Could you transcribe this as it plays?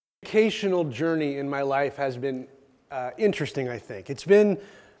Educational journey in my life has been interesting, I think. It's been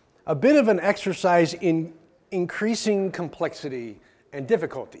a bit of an exercise in increasing complexity and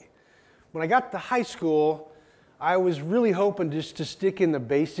difficulty. When I got to high school, I was really hoping just to stick in the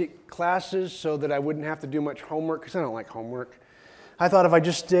basic classes so that I wouldn't have to do much homework, because I don't like homework. I thought if I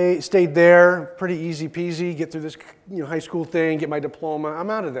just stayed there, pretty easy peasy, get through this high school thing, get my diploma, I'm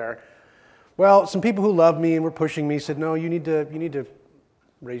out of there. Well, some people who loved me and were pushing me said, no, you need to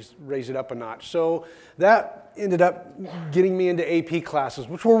raise it up a notch. So that ended up getting me into AP classes,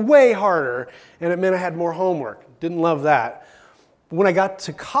 which were way harder, and it meant I had more homework. Didn't love that. But when I got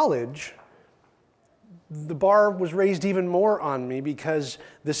to college, the bar was raised even more on me because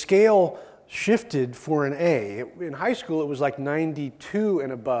the scale shifted for an A. In high school, it was like 92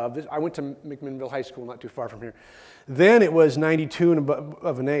 and above. I went to McMinnville High School, not too far from here. Then it was 92 and above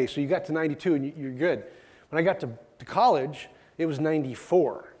of an A. So you got to 92 and you're good. When I got to college, it was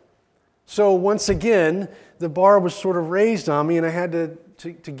 94. So once again, the bar was sort of raised on me and I had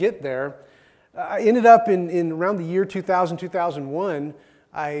to get there. I ended up in around the year 2000, 2001,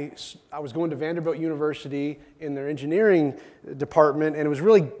 I was going to Vanderbilt University in their engineering department, and it was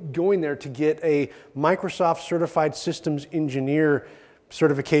really going there to get a Microsoft Certified Systems Engineer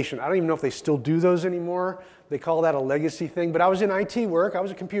certification. I don't even know if they still do those anymore. They call that a legacy thing, but I was in IT work. I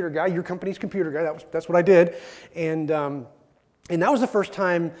was a computer guy, your company's computer guy. That's what I did. And that was the first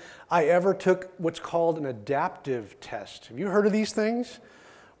time I ever took what's called an adaptive test. Have you heard of these things?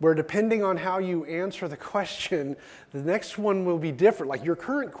 Where depending on how you answer the question, the next one will be different. Like your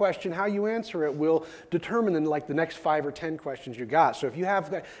current question, how you answer it will determine the next 5 or 10 questions you got. So if you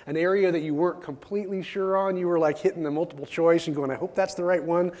have an area that you weren't completely sure on, you were like hitting the multiple choice and going, I hope that's the right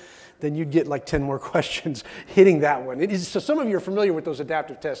one, then you'd get like 10 more questions hitting that one. So some of you are familiar with those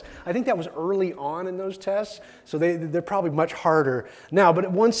adaptive tests. I think that was early on in those tests, so they're probably much harder now.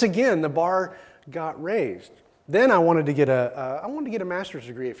 But once again, the bar got raised. Then I wanted to get a master's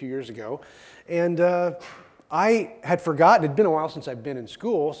degree a few years ago, and I had forgotten. It'd been a while since I'd been in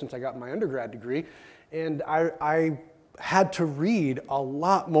school, since I got my undergrad degree, and I had to read a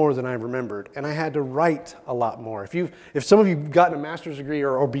lot more than I remembered, and I had to write a lot more. If some of you've gotten a master's degree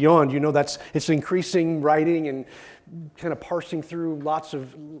or beyond, you know it's increasing writing and kind of parsing through lots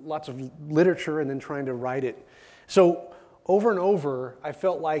of literature and then trying to write it. So over and over, I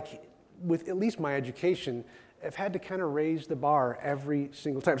felt like with at least my education, I've had to kind of raise the bar every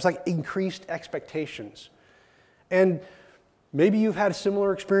single time. It's like increased expectations. And maybe you've had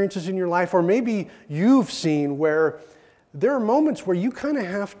similar experiences in your life, or maybe you've seen where there are moments where you kind of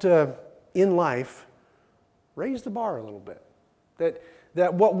have to, in life, raise the bar a little bit.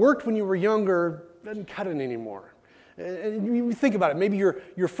 That what worked when you were younger doesn't cut it anymore. And you think about it, maybe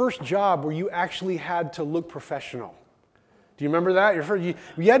your first job where you actually had to look professional. Do you remember that?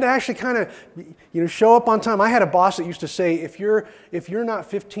 You had to actually kind of, show up on time. I had a boss that used to say, if you're not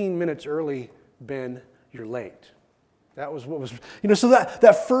 15 minutes early, Ben, you're late. That was what was, so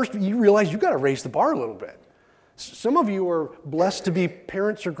that first, you realize you got to raise the bar a little bit. Some of you are blessed to be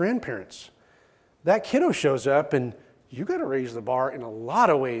parents or grandparents. That kiddo shows up and you got to raise the bar in a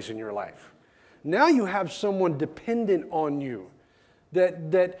lot of ways in your life. Now you have someone dependent on you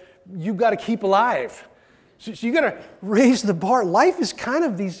that you got to keep alive. So you got to raise the bar. Life is kind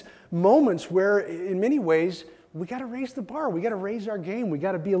of these moments where, in many ways, we got to raise the bar. We got to raise our game. We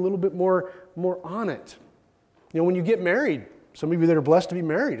got to be a little bit more on it. When you get married, some of you that are blessed to be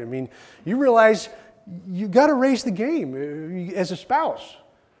married, you realize you got to raise the game as a spouse.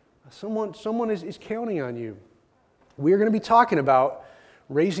 Someone is counting on you. We are going to be talking about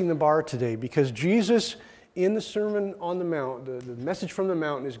raising the bar today because Jesus, in the Sermon on the Mount, the message from the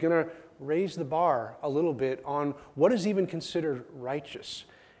mountain, is going to raise the bar a little bit on what is even considered righteous.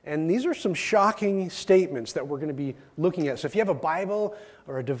 And these are some shocking statements that we're going to be looking at. So if you have a Bible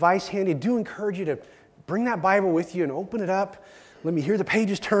or a device handy, I do encourage you to bring that Bible with you and open it up. Let me hear the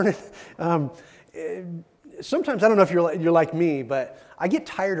pages turning. Sometimes, I don't know if you're like me, but I get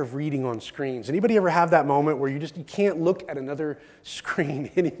tired of reading on screens. Anybody ever have that moment where you can't look at another screen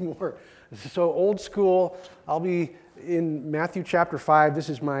anymore? So old school, I'll be in Matthew chapter 5. This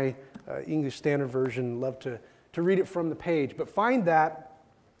is my English Standard Version. Love to read it from the page. But find that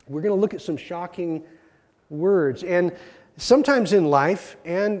we're going to look at some shocking words. And sometimes in life,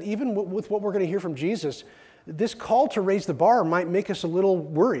 and even with what we're going to hear from Jesus, this call to raise the bar might make us a little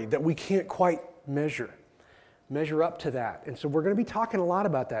worried that we can't quite measure up to that. And so we're going to be talking a lot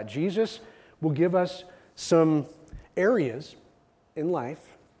about that. Jesus will give us some areas in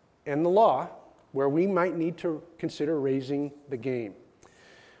life and the law where we might need to consider raising the game.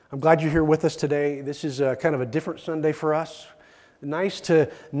 I'm glad you're here with us today. This is kind of a different Sunday for us. Nice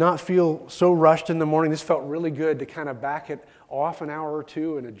to not feel so rushed in the morning. This felt really good to kind of back it off an hour or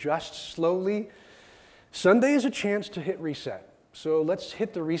two and adjust slowly. Sunday is a chance to hit reset. So let's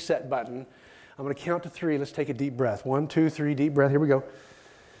hit the reset button. I'm going to count to 3. Let's take a deep breath. 1, 2, 3, deep breath. Here we go.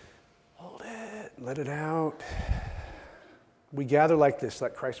 Hold it. Let it out. We gather like this,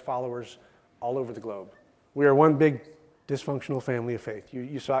 like Christ followers all over the globe. We are one big dysfunctional family of faith.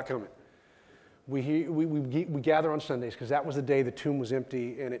 You saw it coming. We gather on Sundays because that was the day the tomb was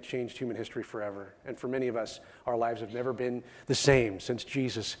empty and it changed human history forever. And for many of us, our lives have never been the same since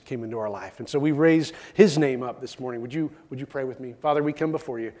Jesus came into our life. And so we raise his name up this morning. Would you pray with me? Father, we come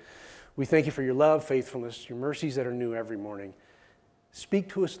before you. We thank you for your love, faithfulness, your mercies that are new every morning. Speak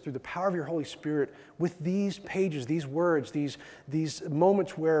to us through the power of your Holy Spirit with these pages, these words, these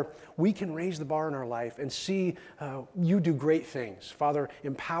moments where we can raise the bar in our life and see you do great things. Father,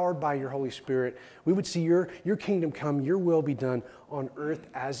 empowered by your Holy Spirit, we would see your kingdom come, your will be done on earth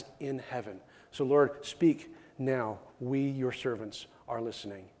as in heaven. So Lord, speak now. We, your servants, are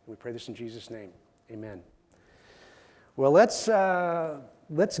listening. We pray this in Jesus' name. Amen. Well, let's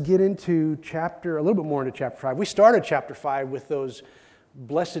get into a little bit more into chapter 5. We started chapter 5 with those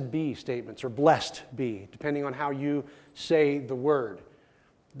blessed be statements, or blessed be, depending on how you say the word.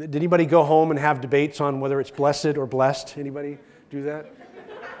 Did anybody go home and have debates on whether it's blessed or blessed? Anybody do that?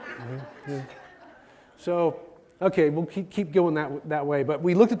 Yeah. So, okay, we'll keep going that way. But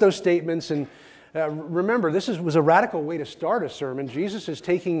we looked at those statements, and remember, this was a radical way to start a sermon. Jesus is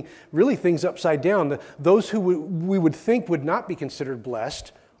taking really things upside down. Those who we would think would not be considered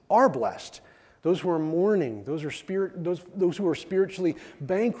blessed are blessed. Those who are mourning, those who are spiritually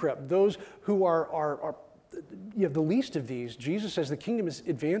bankrupt, those who are the least of these, Jesus says the kingdom is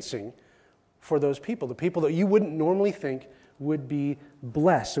advancing for those people, the people that you wouldn't normally think would be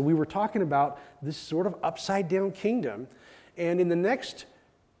blessed. So we were talking about this sort of upside down kingdom, and in the next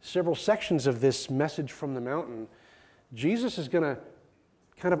several sections of this message from the mountain, Jesus is going to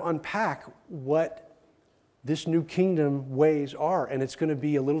kind of unpack what this new kingdom ways are, and it's going to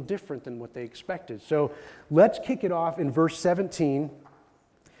be a little different than what they expected. So let's kick it off in verse 17,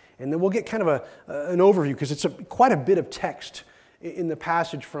 and then we'll get kind of an overview, because it's quite a bit of text in the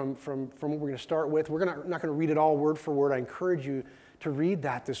passage from what we're going to start with. We're not going to read it all word for word. I encourage you to read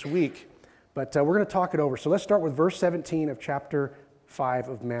that this week, but we're going to talk it over. So let's start with verse 17 of chapter 5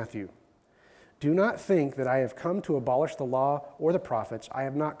 of Matthew. Do not think that I have come to abolish the law or the prophets. I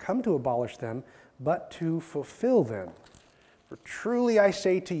have not come to abolish them, but to fulfill them. For truly I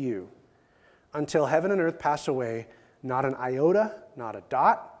say to you, until heaven and earth pass away, not an iota, not a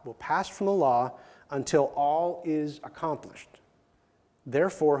dot will pass from the law until all is accomplished.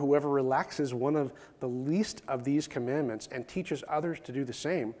 Therefore, whoever relaxes one of the least of these commandments and teaches others to do the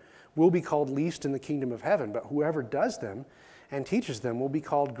same will be called least in the kingdom of heaven, but whoever does them and teaches them will be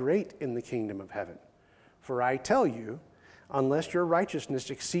called great in the kingdom of heaven. For I tell you, unless your righteousness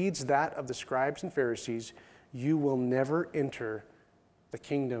exceeds that of the scribes and Pharisees, you will never enter the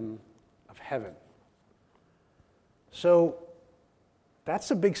kingdom of heaven. So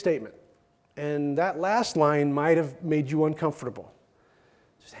that's a big statement. And that last line might have made you uncomfortable.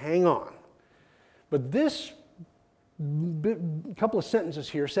 Just hang on. But this couple of sentences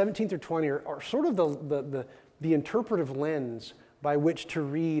here, 17 through 20, are sort of the interpretive lens by which to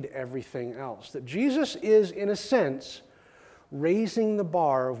read everything else. That Jesus is, in a sense, raising the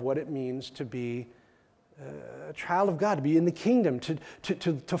bar of what it means to be a child of God, to be in the kingdom,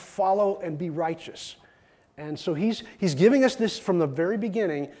 to follow and be righteous. And so he's giving us this from the very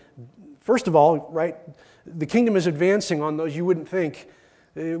beginning. First of all, right, the kingdom is advancing on those you wouldn't think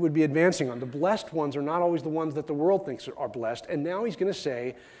it would be advancing on. The blessed ones are not always the ones that the world thinks are blessed. And now he's going to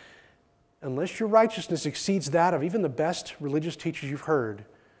say, unless your righteousness exceeds that of even the best religious teachers you've heard,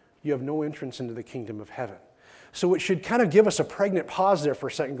 you have no entrance into the kingdom of heaven. So it should kind of give us a pregnant pause there for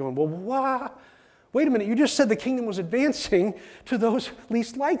a second, going, well, wait a minute, you just said the kingdom was advancing to those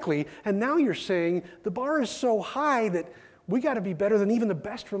least likely, and now you're saying the bar is so high that we got to be better than even the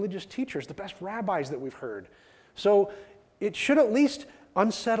best religious teachers, the best rabbis that we've heard. So it should at least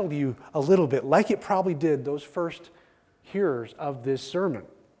unsettle you a little bit, like it probably did those first hearers of this sermon.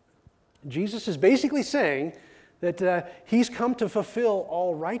 Jesus is basically saying that he's come to fulfill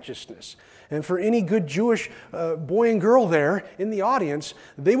all righteousness. And for any good Jewish boy and girl there in the audience,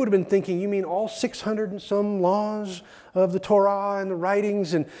 they would have been thinking, you mean all 600 and some laws of the Torah and the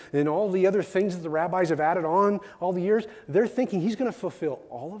writings and all the other things that the rabbis have added on all the years? They're thinking he's going to fulfill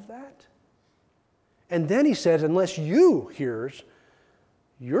all of that? And then he says, unless you, hearers,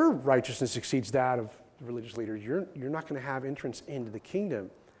 your righteousness exceeds that of the religious leaders, you're not going to have entrance into the kingdom.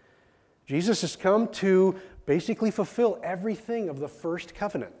 Jesus has come to basically fulfill everything of the first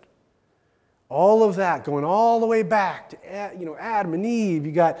covenant. All of that, going all the way back to Adam and Eve.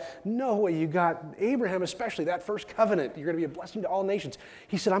 You got Noah, you got Abraham especially, that first covenant. You're going to be a blessing to all nations.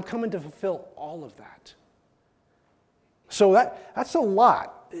 He said, I'm coming to fulfill all of that. So that's a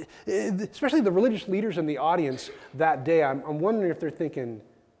lot. Especially the religious leaders in the audience that day, I'm wondering if they're thinking,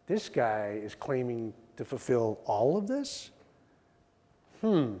 this guy is claiming to fulfill all of this?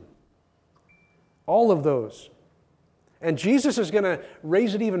 All of those. And Jesus is going to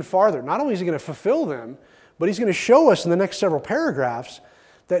raise it even farther. Not only is he going to fulfill them, but he's going to show us in the next several paragraphs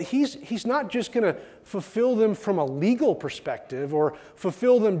that he's not just going to fulfill them from a legal perspective or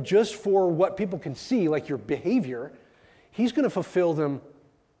fulfill them just for what people can see, like your behavior. He's going to fulfill them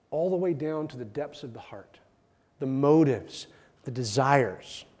all the way down to the depths of the heart, the motives, the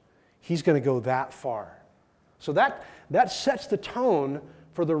desires. He's going to go that far. So that sets the tone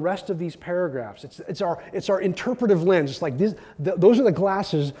for the rest of these paragraphs. It's our interpretive lens. It's like those are the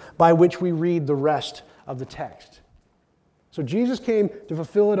glasses by which we read the rest of the text. So Jesus came to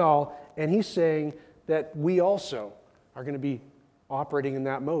fulfill it all, and he's saying that we also are going to be operating in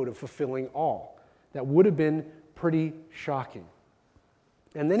that mode of fulfilling all. That would have been pretty shocking.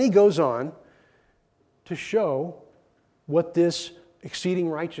 And then he goes on to show what this exceeding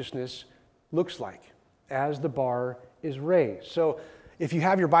righteousness looks like as the bar is raised. So if you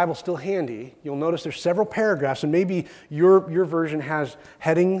have your Bible still handy, you'll notice there's several paragraphs, and maybe your version has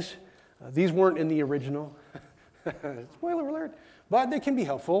headings. These weren't in the original. Spoiler alert. But they can be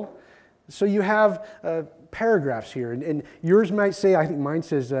helpful. So you have paragraphs here, and yours might say, I think mine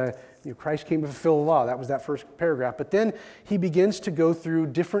says, Christ came to fulfill the law. That was that first paragraph. But then he begins to go through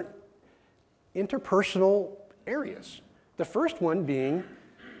different interpersonal areas. The first one being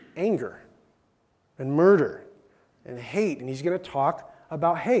anger and murder and hate. And he's going to talk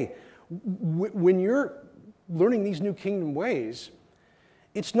about, hey, when you're learning these new kingdom ways,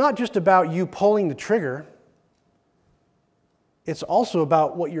 it's not just about you pulling the trigger. It's also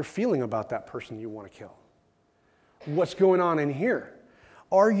about what you're feeling about that person you want to kill. What's going on in here?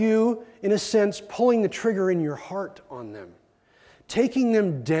 Are you, in a sense, pulling the trigger in your heart on them? Taking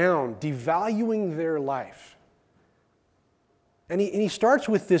them down, devaluing their life? And he starts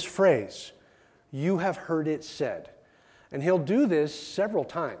with this phrase, you have heard it said. And he'll do this several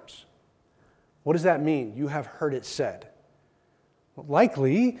times. What does that mean? You have heard it said. Well,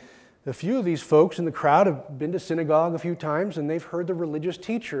 likely, a few of these folks in the crowd have been to synagogue a few times, and they've heard the religious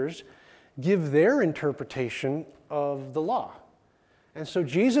teachers give their interpretation of the law. And so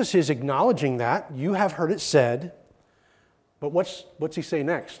Jesus is acknowledging that. You have heard it said. But what's he say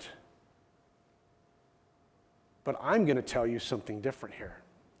next? But I'm going to tell you something different here.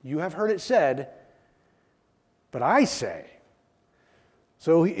 You have heard it said, but I say.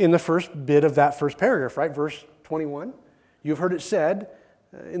 So in the first bit of that first paragraph, right, verse 21, you've heard it said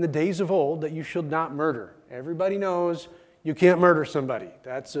in the days of old that you should not murder. Everybody knows you can't murder somebody.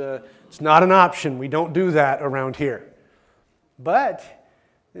 It's not an option. We don't do that around here.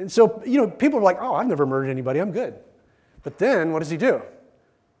 And so people are like, oh, I've never murdered anybody. I'm good. But then what does he do?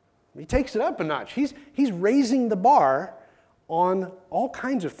 He takes it up a notch. He's raising the bar on all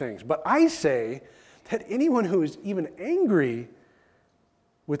kinds of things. But I say that anyone who is even angry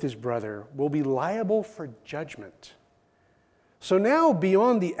with his brother will be liable for judgment. So now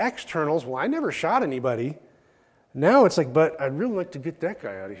beyond the externals, well, I never shot anybody. Now it's like, but I'd really like to get that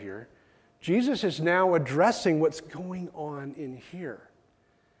guy out of here. Jesus is now addressing what's going on in here.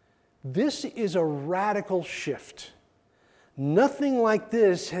 This is a radical shift. Nothing like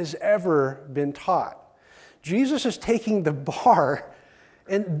this has ever been taught. Jesus is taking the bar,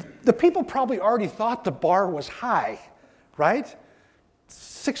 and the people probably already thought the bar was high, right?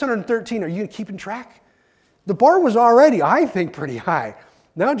 613, are you keeping track? The bar was already, I think, pretty high.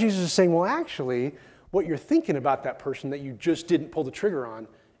 Now Jesus is saying, well, actually, what you're thinking about that person that you just didn't pull the trigger on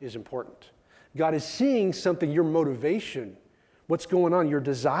is important. God is seeing something, your motivation, what's going on, your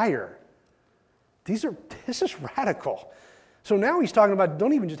desire. This is radical. So now he's talking about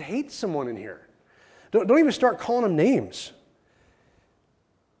don't even just hate someone in here. Don't even start calling them names.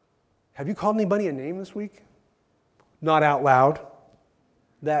 Have you called anybody a name this week? Not out loud.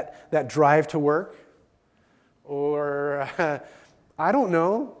 That drive to work? Or, I don't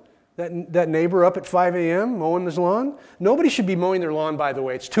know, that neighbor up at 5 a.m. mowing his lawn? Nobody should be mowing their lawn, by the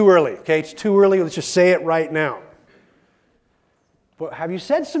way. It's too early, okay? It's too early. Let's just say it right now. But have you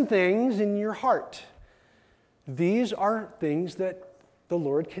said some things in your heart? These are things that the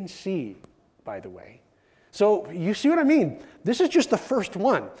Lord can see, by the way. So you see what I mean? This is just the first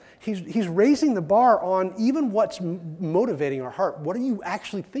one. He's raising the bar on even what's motivating our heart. What are you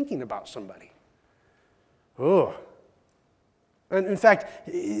actually thinking about somebody? Oh. And in fact,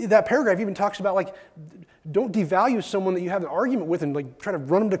 that paragraph even talks about like, don't devalue someone that you have an argument with and like try to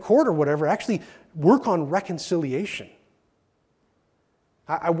run them to court or whatever. Actually, work on reconciliation.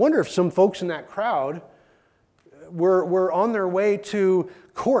 I wonder if some folks in that crowd were on their way to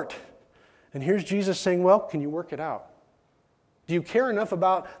court. And here's Jesus saying, well, can you work it out? Do you care enough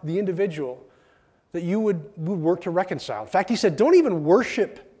about the individual that you would work to reconcile? In fact, he said, don't even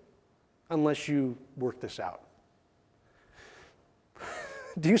worship unless you work this out.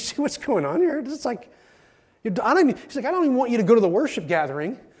 Do you see what's going on here? It's like, he's like, I don't even want you to go to the worship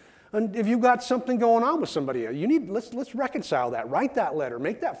gathering. And if you've got something going on with somebody, let's reconcile that. Write that letter.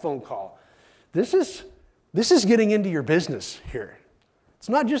 Make that phone call. This is getting into your business here. It's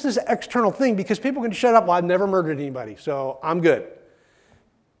not just this external thing because people can shut up. Well, I've never murdered anybody, so I'm good.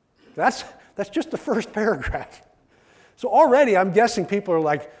 That's just the first paragraph. So already I'm guessing people are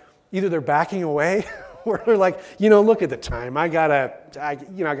like, either they're backing away or they're like, look at the time. I gotta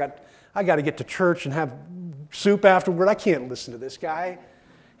get to church and have soup afterward. I can't listen to this guy.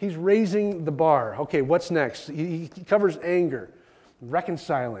 He's raising the bar. Okay, what's next? He covers anger,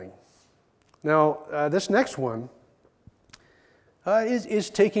 reconciling. Now, this next one is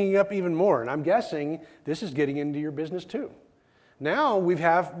taking up even more, and I'm guessing this is getting into your business too. Now we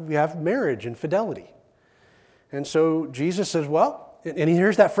have marriage and fidelity. And so Jesus says, well, and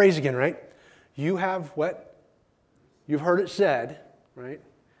here's that phrase again, right? You have what? You've heard it said, right?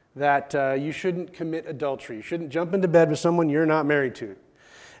 That you shouldn't commit adultery. You shouldn't jump into bed with someone you're not married to.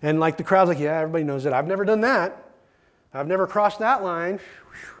 And like the crowd's like, yeah, everybody knows it. I've never done that. I've never crossed that line.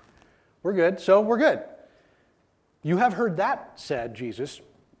 We're good. So we're good. You have heard that said, Jesus.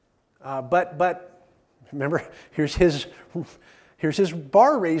 But remember, here's his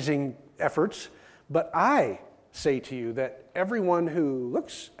bar-raising efforts. But I say to you that everyone who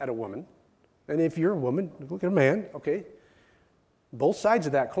looks at a woman, and if you're a woman, look at a man, okay, both sides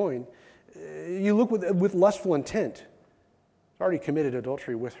of that coin, you look with lustful intent, he's already committed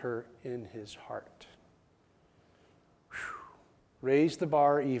adultery with her in his heart. Whew. Raise the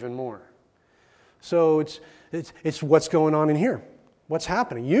bar even more. So it's what's going on in here. What's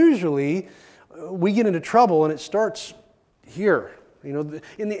happening? Usually we get into trouble and it starts here. In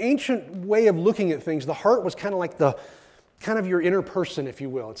the ancient way of looking at things, the heart was kind of like your inner person, if you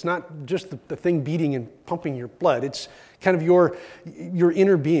will. It's not just the thing beating and pumping your blood. It's kind of your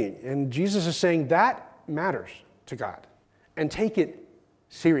inner being. And Jesus is saying that matters to God. And take it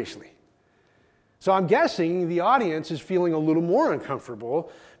seriously. So I'm guessing the audience is feeling a little more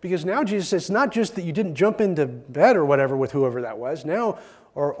uncomfortable because now Jesus says, it's not just that you didn't jump into bed or whatever with whoever that was. Now,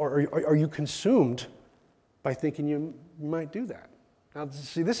 are you consumed by thinking you might do that? Now,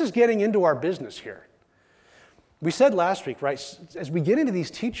 see, this is getting into our business here. We said last week, right, as we get into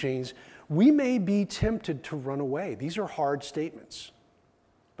these teachings, we may be tempted to run away. These are hard statements.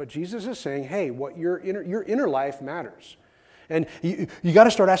 But Jesus is saying, hey, what your inner life matters. And you got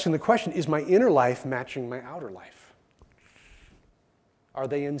to start asking the question, is my inner life matching my outer life? Are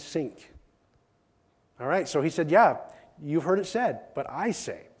they in sync? All right, so he said, yeah, you've heard it said, but I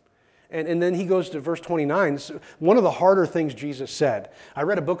say. And then he goes to verse 29. One of the harder things Jesus said. I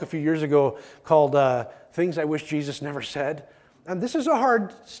read a book a few years ago called Things I Wish Jesus Never Said. And this is a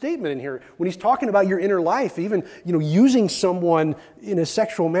hard statement in here. When he's talking about your inner life, even using someone in a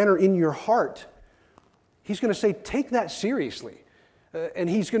sexual manner in your heart, he's going to say, take that seriously. And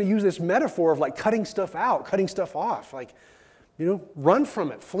he's going to use this metaphor of like cutting stuff out, cutting stuff off. Like, run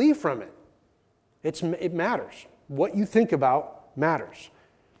from it, flee from it. It matters. What you think about matters.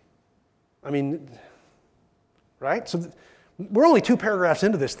 I mean, right? So we're only 2 paragraphs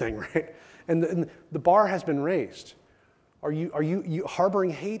into this thing, right? And the bar has been raised. Are you harboring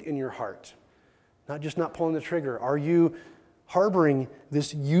hate in your heart? Not pulling the trigger. Are you harboring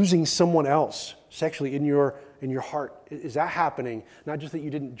this using someone else sexually in your heart? Is that happening? Not just that you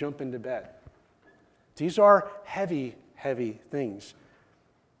didn't jump into bed. These are heavy, heavy things.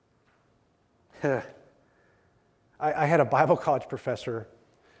 I had a Bible college professor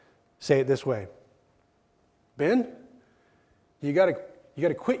say it this way. Ben, you got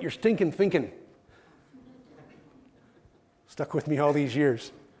to quit your stinking thinking. Stuck with me all these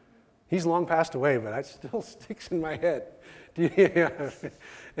years. He's long passed away, but it still sticks in my head. Yeah.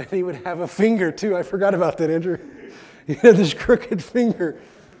 And he would have a finger too. I forgot about that, Andrew. He had this crooked finger.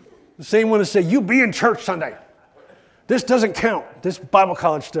 The same one to say, you be in church Sunday. This doesn't count. This Bible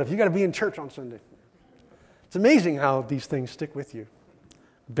college stuff. You got to be in church on Sunday. It's amazing how these things stick with you.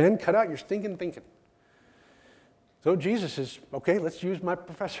 Ben, cut out your stinking thinking. So Jesus is, okay, let's use my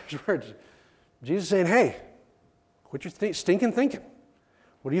professor's words. Jesus is saying, hey, quit your stinking thinking.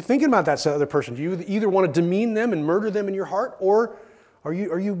 What are you thinking about that other person? Do you either want to demean them and murder them in your heart, or are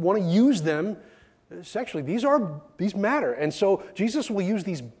you want to use them sexually? These matter. And so Jesus will use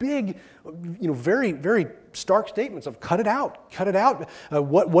these big, very, very stark statements of cut it out.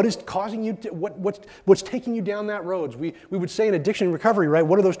 What is causing you to, what's taking you down that road? We would say in addiction recovery, right?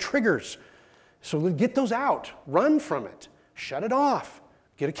 What are those triggers? So get those out. Run from it. Shut it off.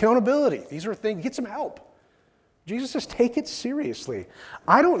 Get accountability. These are things. Get some help. Jesus says, take it seriously.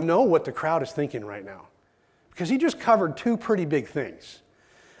 I don't know what the crowd is thinking right now, because he just covered two pretty big things.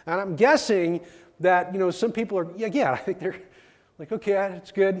 And I'm guessing that, some people are, I think they're like, okay,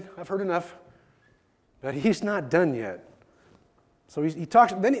 it's good. I've heard enough. But he's not done yet. So he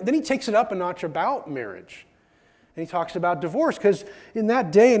talks, then he takes it up a notch about marriage. And he talks about divorce, because in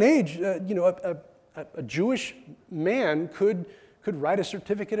that day and age, a Jewish man could write a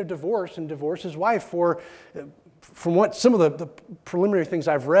certificate of divorce and divorce his wife from what some of the preliminary things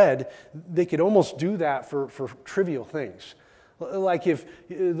I've read, they could almost do that for trivial things. Like if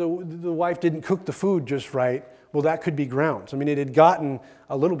the wife didn't cook the food just right, well, that could be grounds. I mean, it had gotten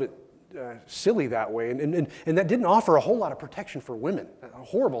a little bit silly that way, and that didn't offer a whole lot of protection for women. A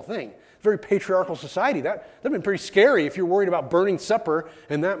horrible thing. Very patriarchal society. That'd been pretty scary if you're worried about burning supper,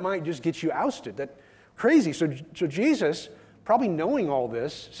 and that might just get you ousted. That crazy. So Jesus, probably knowing all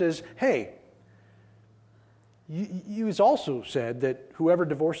this, says, hey, you also said that whoever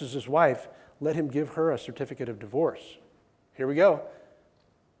divorces his wife, let him give her a certificate of divorce. Here we go.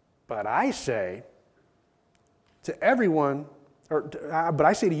 But I say to everyone, but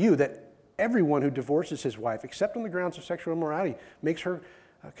I say to you that everyone who divorces his wife, except on the grounds of sexual immorality, makes her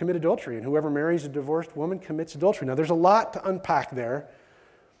commit adultery. And whoever marries a divorced woman commits adultery. Now, there's a lot to unpack there,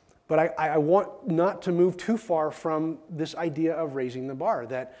 but I want not to move too far from this idea of raising the bar,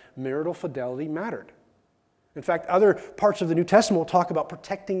 that marital fidelity mattered. In fact, other parts of the New Testament will talk about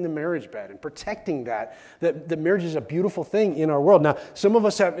protecting the marriage bed and protecting that marriage is a beautiful thing in our world. Now, some of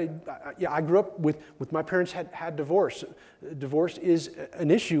us have, I grew up with my parents had divorce. Divorce is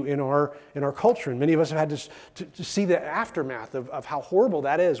an issue in our culture, and many of us have had to see the aftermath of how horrible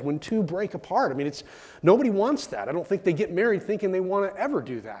that is when two break apart. I mean, nobody wants that. I don't think they get married thinking they want to ever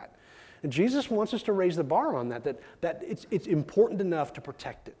do that. And Jesus wants us to raise the bar on that it's important enough to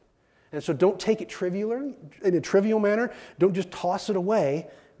protect it. And so don't take it in a trivial manner. Don't just toss it away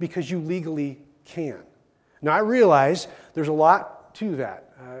because you legally can. Now, I realize there's a lot to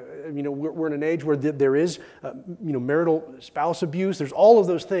that. We're in an age where there is, marital spouse abuse. There's all of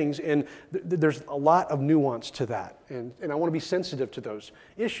those things, and there's a lot of nuance to that. And I want to be sensitive to those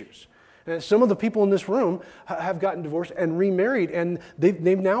issues. And some of the people in this room have gotten divorced and remarried, and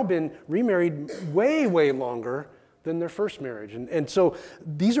they've now been remarried way, way longer than their first marriage. And so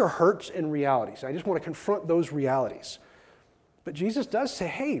these are hurts and realities. I just want to confront those realities. But Jesus does say,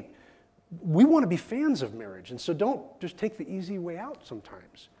 hey, we want to be fans of marriage, and so don't just take the easy way out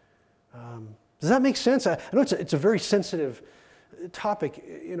sometimes. Does that make sense? I know it's a very sensitive topic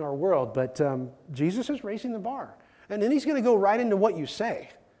in our world, but Jesus is raising the bar. And then he's going to go right into what you say.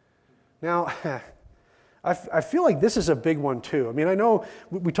 Now, I feel like this is a big one too. I mean, I know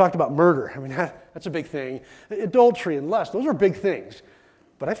we talked about murder. I mean, that's a big thing. Adultery and lust, those are big things.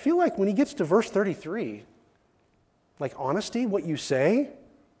 But I feel like when he gets to verse 33, like honesty, what you say,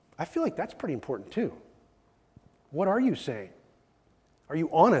 I feel like that's pretty important too. What are you saying? Are you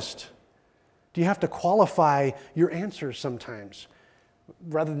honest? Do you have to qualify your answers sometimes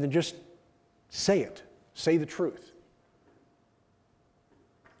rather than just say it? Say the truth.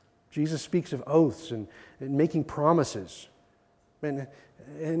 Jesus speaks of oaths and making promises. And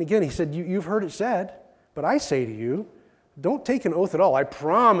again, he said, you've heard it said, but I say to you, don't take an oath at all. I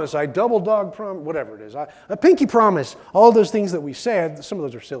promise, I double dog promise, whatever it is. A pinky promise. All those things that we say, some of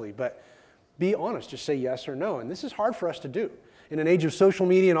those are silly, but be honest. Just say yes or no. And this is hard for us to do. In an age of social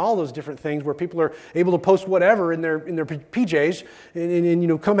media and all those different things where people are able to post whatever in their PJs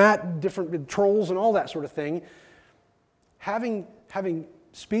and come at different trolls and all that sort of thing, having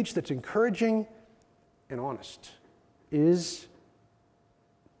speech that's encouraging and honest is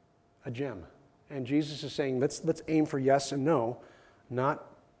a gem. And Jesus is saying, let's aim for yes and no, not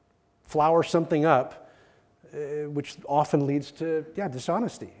flower something up, which often leads to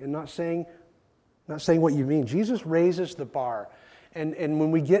dishonesty and not saying what you mean. Jesus raises the bar. And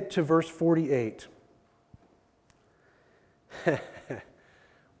when we get to verse 48,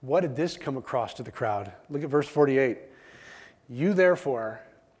 what did this come across to the crowd? Look at verse 48. You therefore,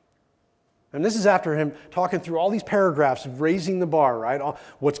 and this is after him talking through all these paragraphs of raising the bar, right?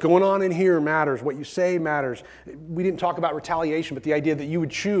 What's going on in here matters. What you say matters. We didn't talk about retaliation, but the idea that you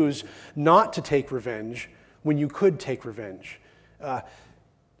would choose not to take revenge when you could take revenge.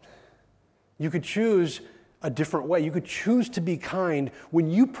 You could choose a different way. You could choose to be kind when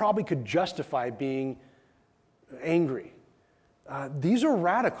you probably could justify being angry. These are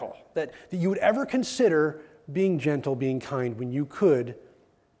radical, that you would ever consider being gentle, being kind, when you could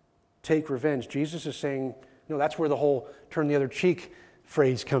take revenge. Jesus is saying, no, that's where the whole turn the other cheek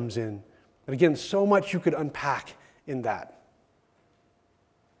phrase comes in. And again, so much you could unpack in that.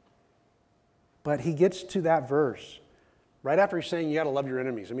 But he gets to that verse right after he's saying you got to love your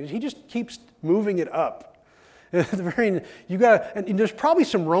enemies. I mean, he just keeps moving it up. At the very end, and there's probably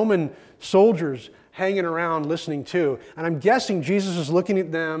some Roman soldiers hanging around listening too. And I'm guessing Jesus is looking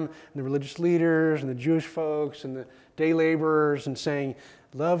at them, and the religious leaders, and the Jewish folks, and the day laborers, and saying,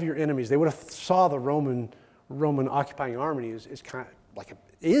 love your enemies. They would have saw the Roman occupying army as kind of like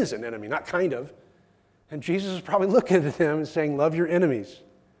is an enemy, not kind of. And Jesus is probably looking at them and saying, love your enemies.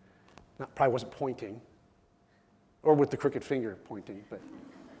 Probably wasn't pointing, or with the crooked finger pointing, but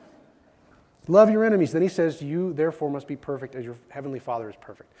love your enemies. Then he says, you therefore must be perfect as your heavenly Father is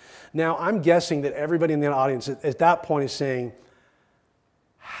perfect. Now, I'm guessing that everybody in the audience at that point is saying,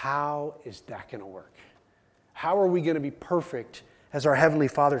 how is that going to work? How are we going to be perfect as our heavenly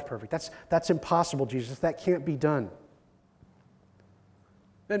Father is perfect? That's impossible, Jesus. That can't be done.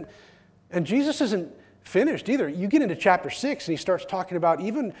 And Jesus isn't finished either. You get into chapter 6 and he starts talking about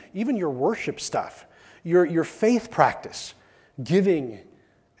even your worship stuff, your faith practice, giving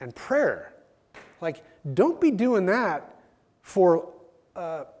and prayer. Like, don't be doing that for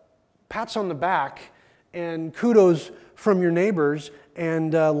pats on the back and kudos from your neighbors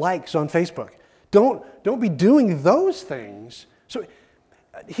and likes on Facebook. Don't be doing those things. So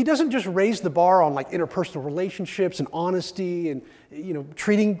he doesn't just raise the bar on like interpersonal relationships and honesty and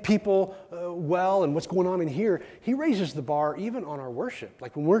treating people well and what's going on in here. He raises the bar even on our worship.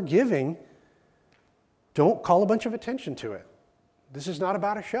 Like when we're giving, don't call a bunch of attention to it. This is not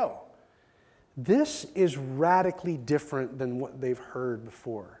about a show. This is radically different than what they've heard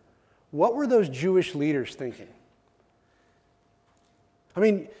before. What were those Jewish leaders thinking? I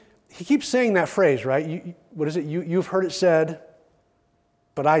mean, he keeps saying that phrase, right? What is it? You've heard it said,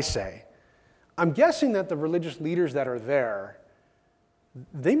 but I say. I'm guessing that the religious leaders that are there,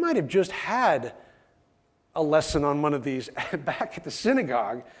 they might have just had a lesson on one of these back at the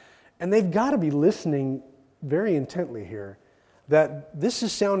synagogue, and they've got to be listening very intently here, that this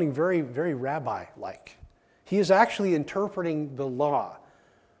is sounding very, very rabbi-like. He is actually interpreting the law.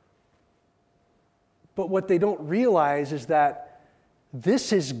 But what they don't realize is that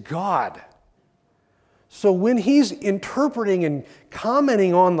this is God. So when he's interpreting and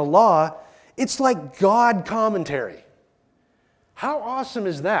commenting on the law, it's like God commentary. How awesome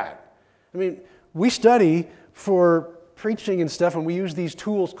is that? I mean, we study for preaching and stuff, and we use these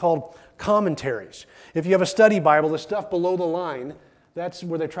tools called commentaries. If you have a study Bible, the stuff below the line, that's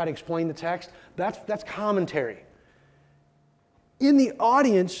where they try to explain the text. That's commentary. In the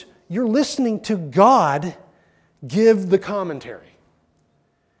audience, you're listening to God give the commentary.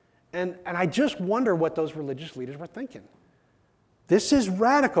 And I just wonder what those religious leaders were thinking. This is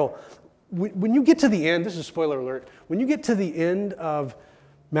radical. When you get to the end, this is a spoiler alert, when you get to the end of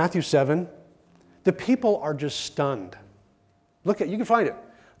Matthew 7, the people are just stunned. You can find it.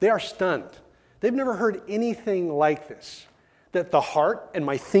 They are stunned. They've never heard anything like this. That the heart and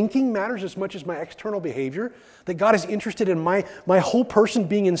my thinking matters as much as my external behavior. That God is interested in my whole person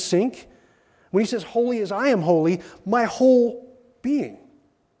being in sync. When he says, holy as I am holy, my whole being.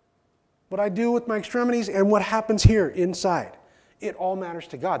 What I do with my extremities and what happens here inside. It all matters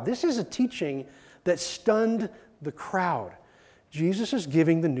to God. This is a teaching that stunned the crowd. Jesus is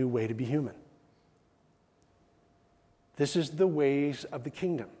giving the new way to be human. This is the ways of the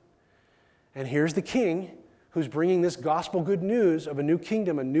kingdom. And here's the king who's bringing this gospel good news of a new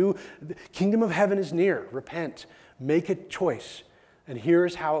kingdom. The kingdom of heaven is near. Repent. Make a choice. And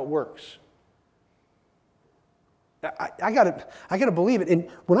here's how it works. I gotta believe it. And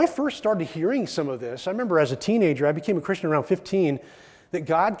when I first started hearing some of this, I remember as a teenager, I became a Christian around 15, that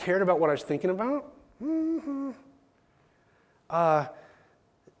God cared about what I was thinking about.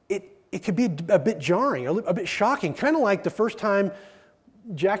 It could be a bit jarring, a bit shocking, kind of like the first time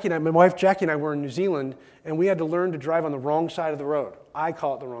my wife Jackie and I were in New Zealand, and we had to learn to drive on the wrong side of the road. I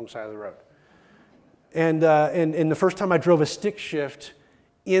call it the wrong side of the road. And the first time I drove a stick shift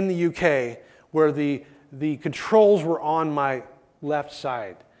in the UK, where the controls were on my left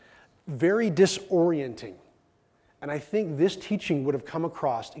side. Very disorienting. And I think this teaching would have come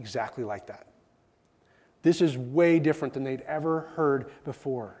across exactly like that. This is way different than they'd ever heard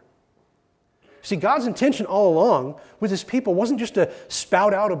before. See, God's intention all along with his people wasn't just to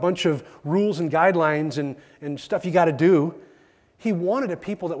spout out a bunch of rules and guidelines and stuff you got to do. He wanted a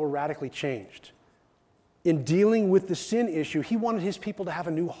people that were radically changed. In dealing with the sin issue, he wanted his people to have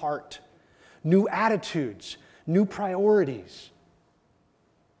a new heart, new attitudes, new priorities.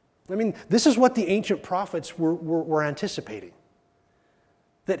 I mean, this is what the ancient prophets were anticipating.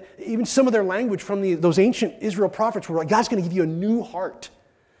 That even some of their language from those ancient Israel prophets were like, God's going to give you a new heart.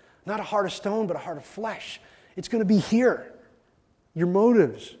 Not a heart of stone, but a heart of flesh. It's going to be here. Your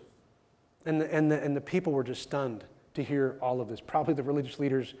motives. And the people were just stunned to hear all of this. Probably the religious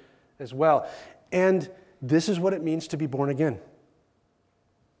leaders as well. And this is what it means to be born again.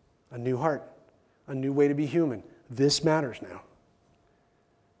 A new heart. A new way to be human. This matters now.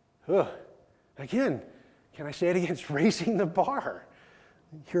 Ugh. Again, can I say it again? It's raising the bar.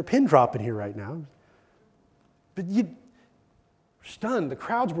 You hear a pin drop in here right now. But you stunned. The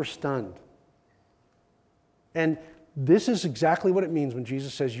crowds were stunned. And this is exactly what it means when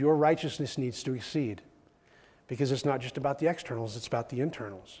Jesus says your righteousness needs to exceed. Because it's not just about the externals, it's about the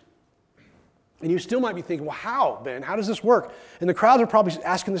internals. And you still might be thinking, well, how, Ben? How does this work? And the crowds are probably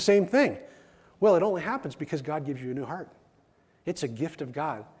asking the same thing. Well, it only happens because God gives you a new heart. It's a gift of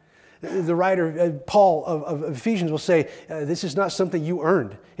God. The writer, Paul of Ephesians, will say, this is not something you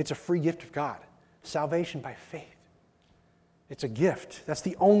earned. It's a free gift of God. Salvation by faith. It's a gift. That's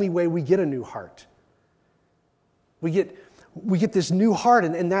the only way we get a new heart. We get this new heart,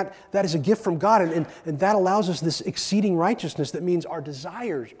 and that is a gift from God, and that allows us this exceeding righteousness that means our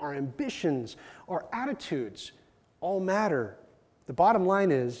desires, our ambitions, our attitudes all matter. The bottom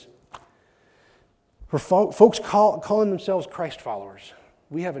line is, for folks calling themselves Christ followers,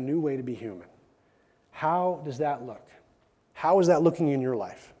 we have a new way to be human. How does that look? How is that looking in your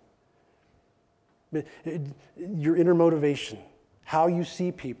life? Your inner motivation, how you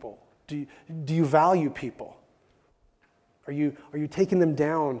see people. Do you value people? Are you taking them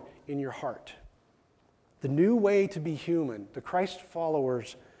down in your heart? The new way to be human, the Christ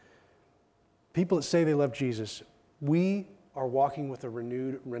followers, people that say they love Jesus, we are walking with a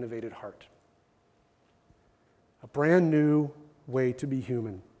renewed, renovated heart. A brand new way to be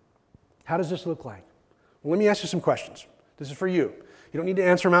human. How does this look like? Well, let me ask you some questions. This is for you. You don't need to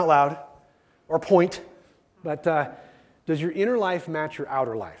answer them out loud or point, but does your inner life match your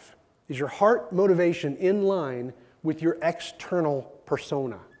outer life? Is your heart motivation in line with your external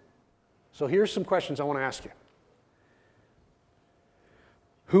persona? So here's some questions I want to ask you.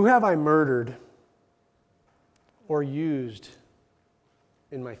 Who have I murdered or used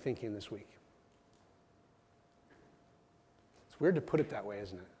in my thinking this week? It's weird to put it that way,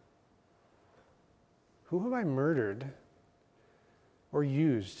 isn't it? Who have I murdered or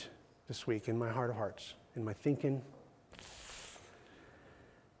used this week in my heart of hearts, in my thinking?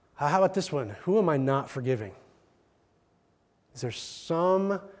 How about this one? Who am I not forgiving? Is there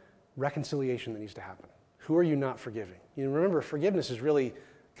some reconciliation that needs to happen? Who are you not forgiving? You know, remember, forgiveness is really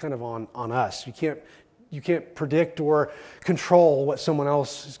kind of on us. You can't predict or control what someone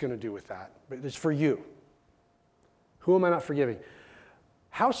else is going to do with that, but it's for you. Who am I not forgiving?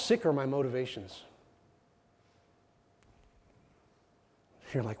 How sick are my motivations?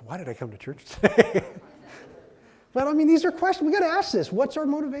 You're like, why did I come to church today? But I mean, these are questions. We got to ask this. What's our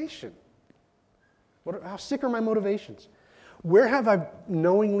motivation? How sick are my motivations? Where have I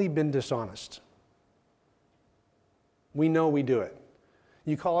knowingly been dishonest? We know we do it.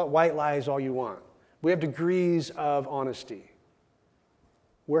 You call it white lies all you want. We have degrees of honesty.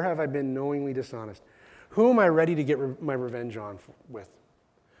 Where have I been knowingly dishonest? Who am I ready to get my revenge on with?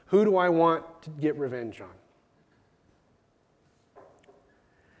 Who do I want to get revenge on?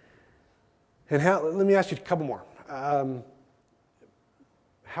 And let me ask you a couple more. How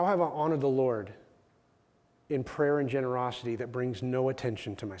have I honored the Lord in prayer and generosity that brings no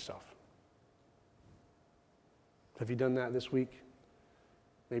attention to myself? Have you done that this week?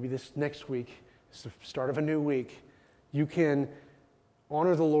 Maybe this next week, it's the start of a new week. You can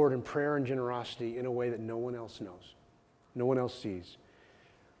honor the Lord in prayer and generosity in a way that no one else knows, no one else sees.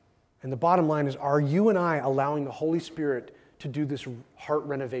 And the bottom line is, are you and I allowing the Holy Spirit to do this heart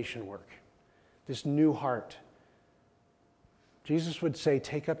renovation work, this new heart? Jesus would say,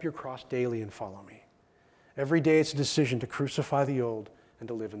 take up your cross daily and follow me. Every day it's a decision to crucify the old and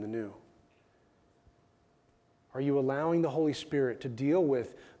to live in the new. Are you allowing the Holy Spirit to deal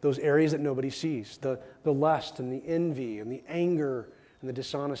with those areas that nobody sees, the lust and the envy and the anger and the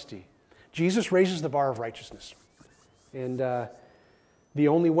dishonesty? Jesus raises the bar of righteousness. And the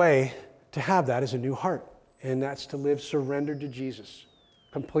only way to have that is a new heart, and that's to live surrendered to Jesus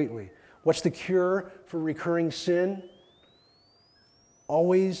completely. What's the cure for recurring sin?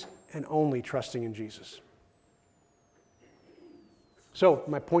 Always and only trusting in Jesus. So,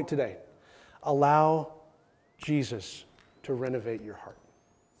 my point today, allow Jesus to renovate your heart.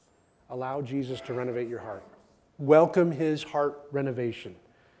 Allow Jesus to renovate your heart. Welcome his heart renovation.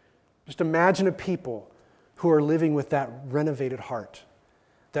 Just imagine a people who are living with that renovated heart.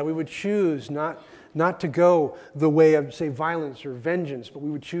 That we would choose not to go the way of, say, violence or vengeance, but we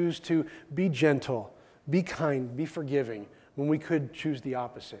would choose to be gentle, be kind, be forgiving, when we could choose the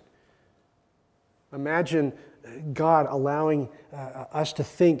opposite. Imagine God allowing us to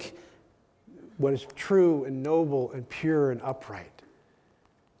think what is true and noble and pure and upright.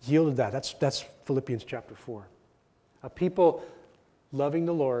 Yielded that. That's Philippians chapter 4. A people loving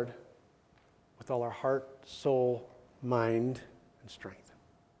the Lord with all our heart, soul, mind, and strength.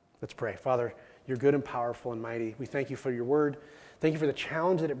 Let's pray. Father, you're good and powerful and mighty. We thank you for your word. Thank you for the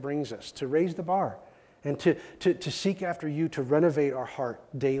challenge that it brings us to raise the bar and to seek after you to renovate our heart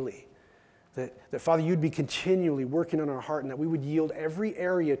daily. That, Father, you'd be continually working on our heart and that we would yield every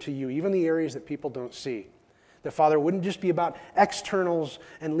area to you, even the areas that people don't see. That, Father, it wouldn't just be about externals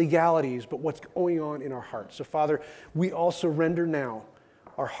and legalities, but what's going on in our hearts. So, Father, we all surrender now,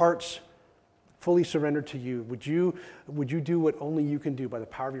 our hearts fully surrendered to you. Would you do what only you can do by the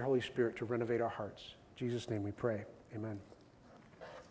power of your Holy Spirit to renovate our hearts? In Jesus' name we pray. Amen.